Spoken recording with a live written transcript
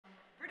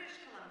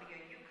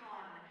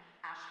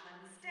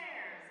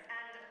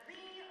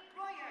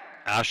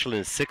Ashlyn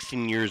is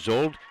 16 years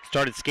old,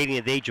 started skating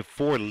at the age of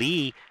 4.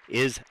 Lee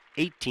is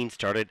 18,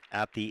 started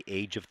at the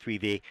age of 3.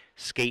 They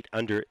skate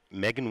under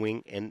Megan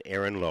Wing and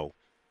Aaron Lowe,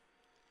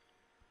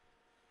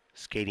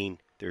 skating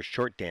their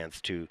short dance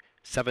to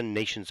Seven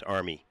Nations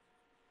Army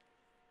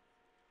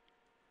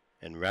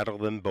and Rattle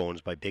Them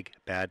Bones by Big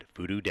Bad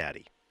Voodoo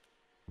Daddy.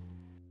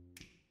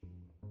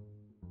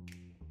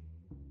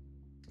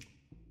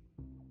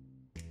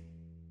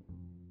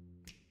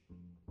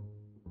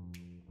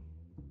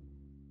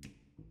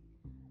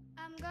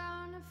 I'm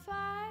gonna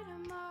fight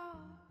 'em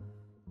all.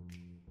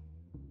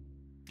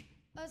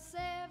 A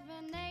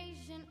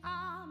seven-nation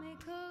army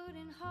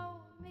couldn't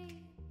hold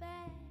me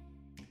back.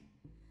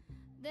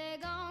 They're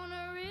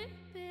gonna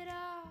rip it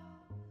off,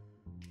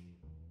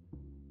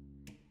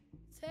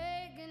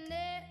 taking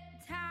their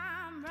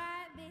time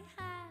right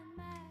behind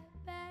my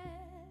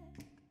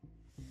back.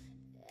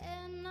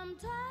 And I'm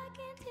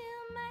talking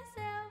to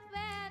myself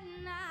at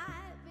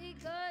night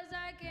because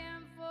I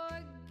can't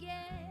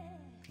forget.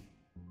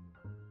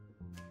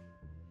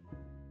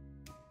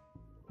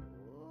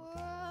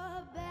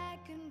 Oh,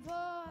 back and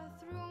forth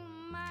through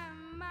my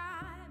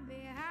mind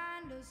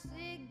behind a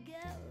cigarette.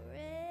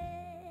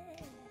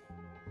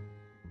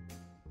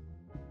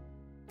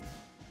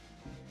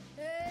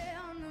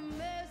 And the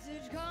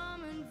message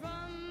coming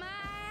from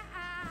my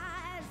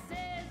eyes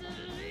says,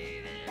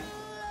 leave it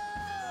alone.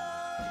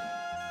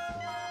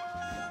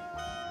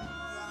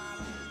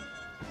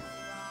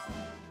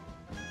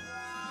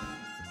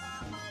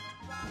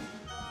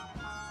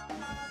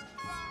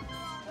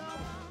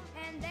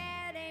 And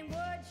that ain't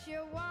what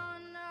you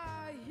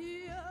wanna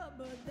hear,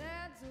 but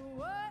that's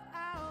what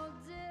I'll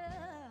do.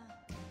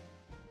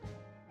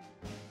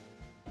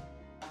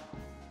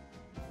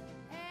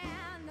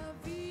 And the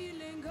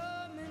feeling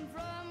coming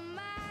from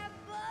my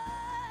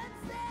butt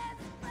says,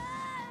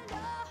 find a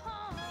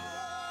home.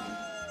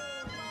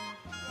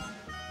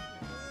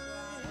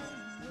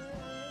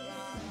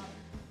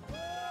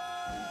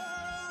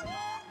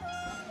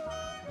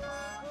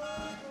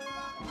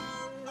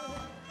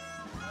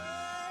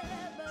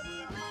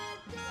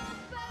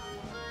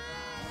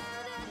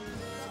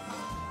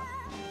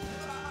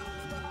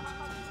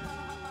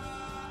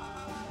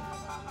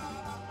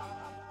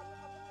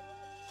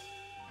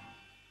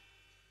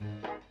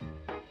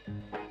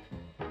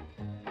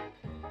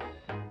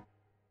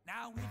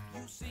 Now if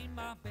you see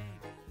my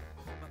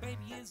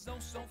baby is oh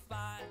so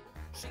fine.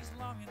 She's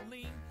long and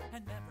lean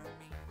and never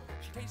mean.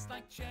 She tastes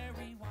like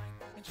cherry wine,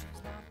 and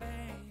she's my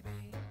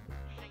baby.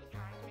 She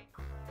drives me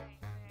crazy.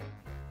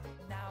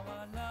 Now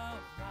a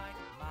love like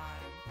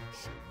mine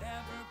should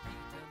never be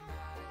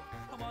denied.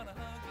 I wanna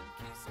hug and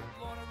kiss her,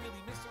 Lord, I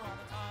really miss her all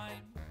the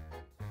time.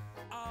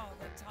 All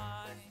the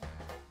time.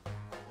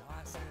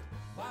 I said,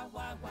 why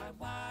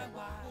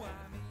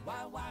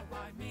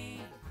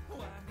me?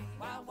 Why me?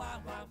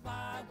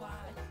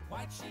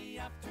 Why'd she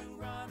have to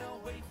run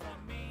away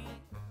from me?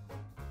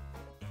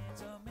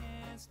 It's a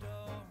mystery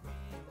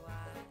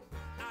why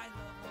I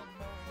love her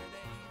more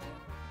today than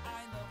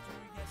I loved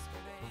her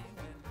yesterday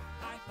when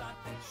I thought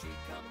that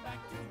she'd come back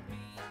to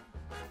me.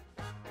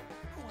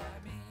 Why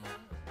me?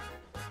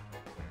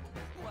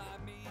 Why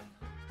me?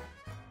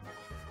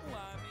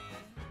 Why me?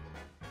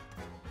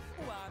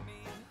 Why me?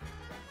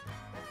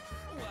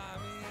 Why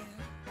me?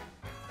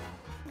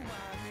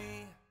 Why me?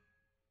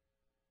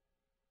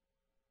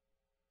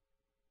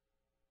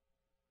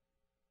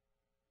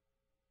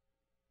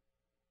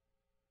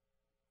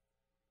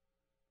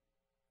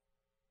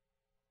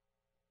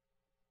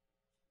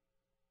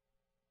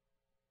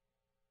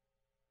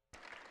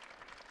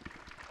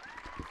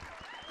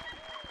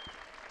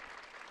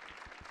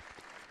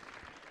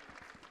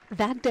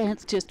 That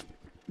dance just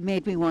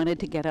made me wanted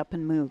to get up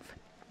and move.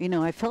 You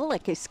know, I felt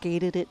like I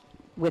skated it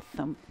with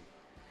them.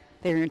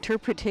 Their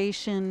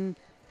interpretation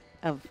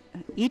of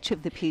each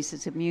of the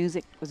pieces of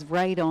music was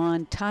right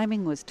on.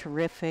 Timing was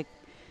terrific.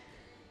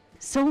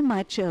 So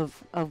much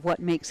of what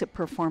makes a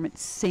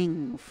performance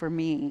sing for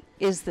me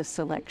is the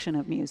selection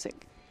of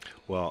music.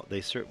 Well,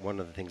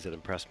 one of the things that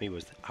impressed me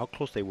was how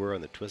close they were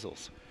on the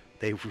twizzles.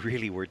 They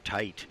really were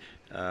tight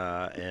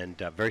and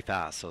very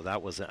fast, so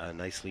that was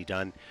nicely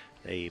done.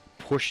 They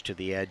pushed to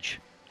the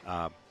edge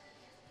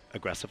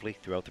aggressively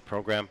throughout the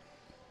program,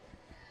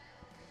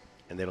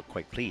 and they look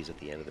quite pleased at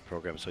the end of the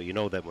program. So you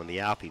know that when the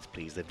athlete's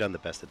pleased, they've done the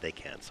best that they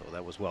can. So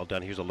that was well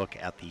done. Here's a look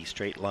at the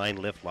straight line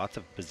lift. Lots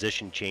of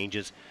position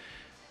changes.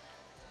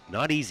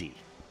 Not easy.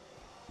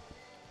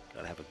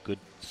 Got to have a good,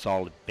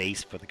 solid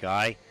base for the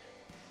guy.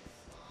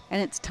 And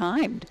it's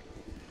timed.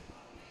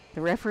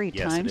 The referee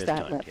times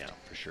that lift. Yeah,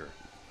 for sure.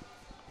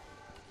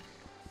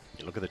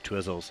 You look at the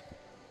twizzles.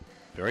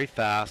 Very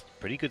fast,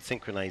 pretty good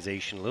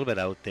synchronization, a little bit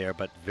out there,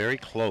 but very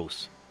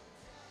close.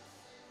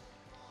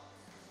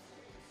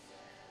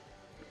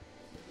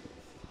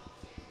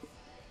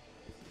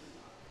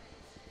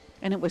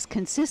 And it was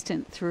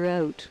consistent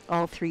throughout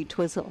all three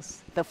twizzles,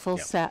 the full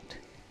set.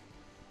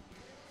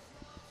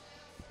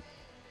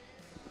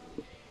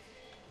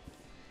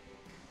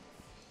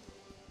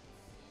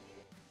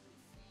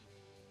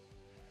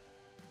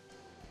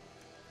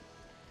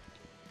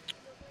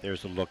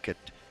 There's a look at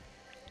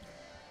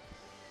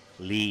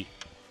Lee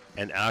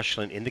and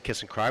Ashlyn in the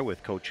kiss and cry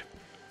with Coach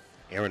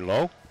Aaron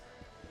Lowe.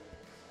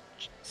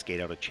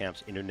 Skate out of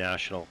Champs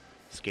International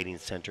Skating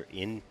Center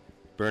in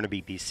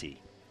Burnaby, BC.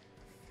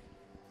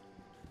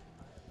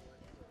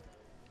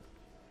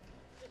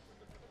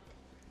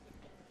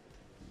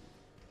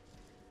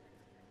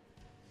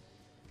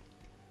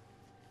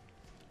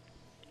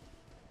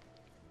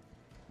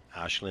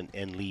 Ashlyn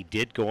and Lee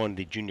did go on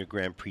the Junior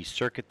Grand Prix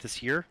circuit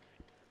this year.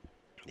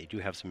 They do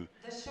have some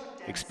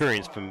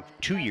experience from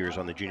 2 years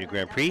on the Junior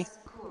Grand Prix.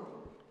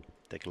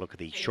 Take a look at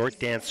the short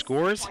dance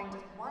scores.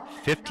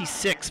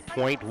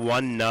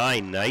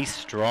 56.19, nice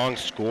strong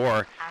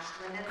score.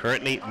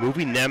 Currently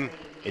moving them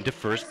into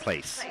first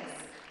place.